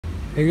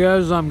Hey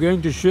guys, I'm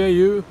going to show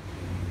you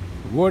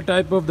what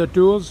type of the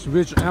tools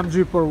which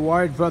MG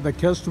provide for the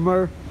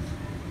customer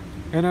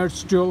in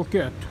its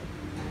toolkit.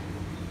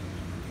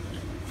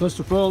 First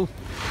of all,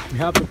 we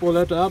have to pull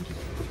it up.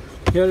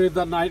 Here is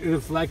the night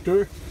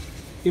reflector.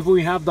 If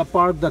we have to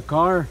park the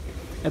car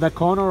at the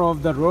corner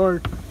of the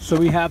road, so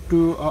we have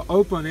to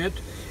open it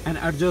and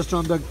adjust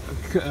on the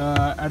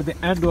at the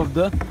end of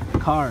the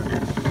car.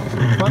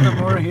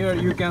 Furthermore, here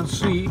you can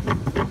see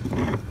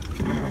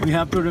we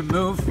have to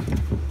remove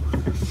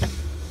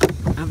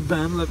and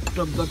then lift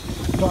up the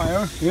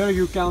tire. Here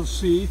you can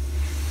see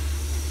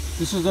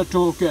this is the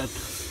toolkit.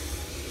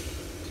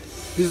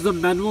 This is the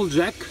manual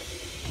jack.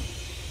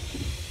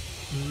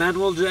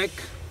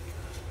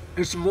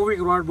 Its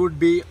moving rod would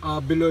be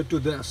below to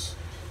this.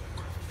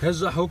 Here's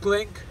the hook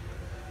link,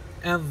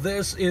 and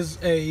this is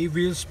a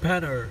wheel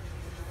spanner.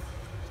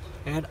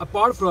 And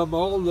apart from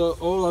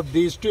all of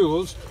these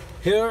tools,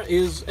 here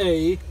is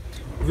a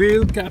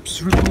wheel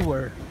caps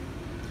remover.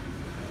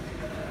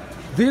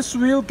 This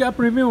wheel cap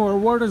remover,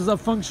 what is the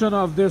function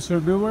of this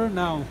remover?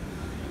 Now,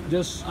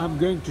 I'm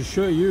going to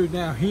show you.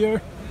 Now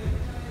here,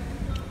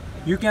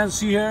 you can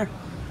see here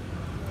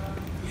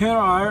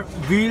are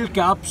wheel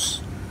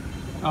caps,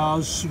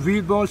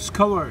 wheel bolts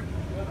cover.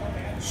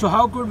 So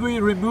how could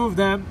we remove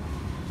them?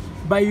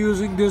 By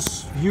using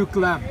this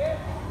U-clamp.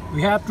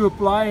 We have to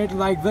apply it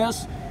like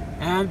this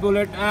and pull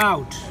it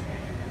out.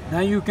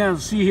 Now you can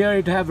see here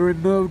it have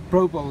removed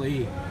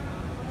properly.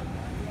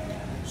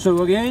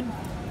 So again,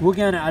 we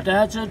can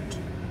attach it,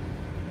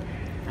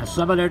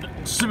 assemble it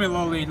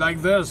similarly like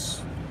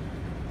this.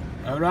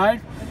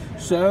 Alright,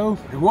 so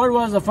what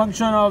was the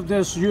function of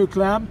this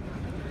U-clamp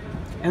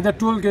and the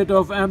toolkit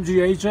of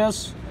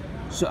MGHS?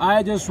 So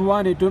I just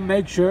wanted to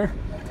make sure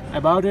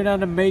about it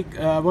and make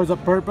what the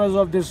purpose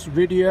of this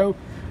video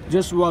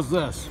just was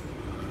this,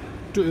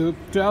 to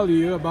tell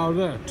you about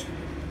it.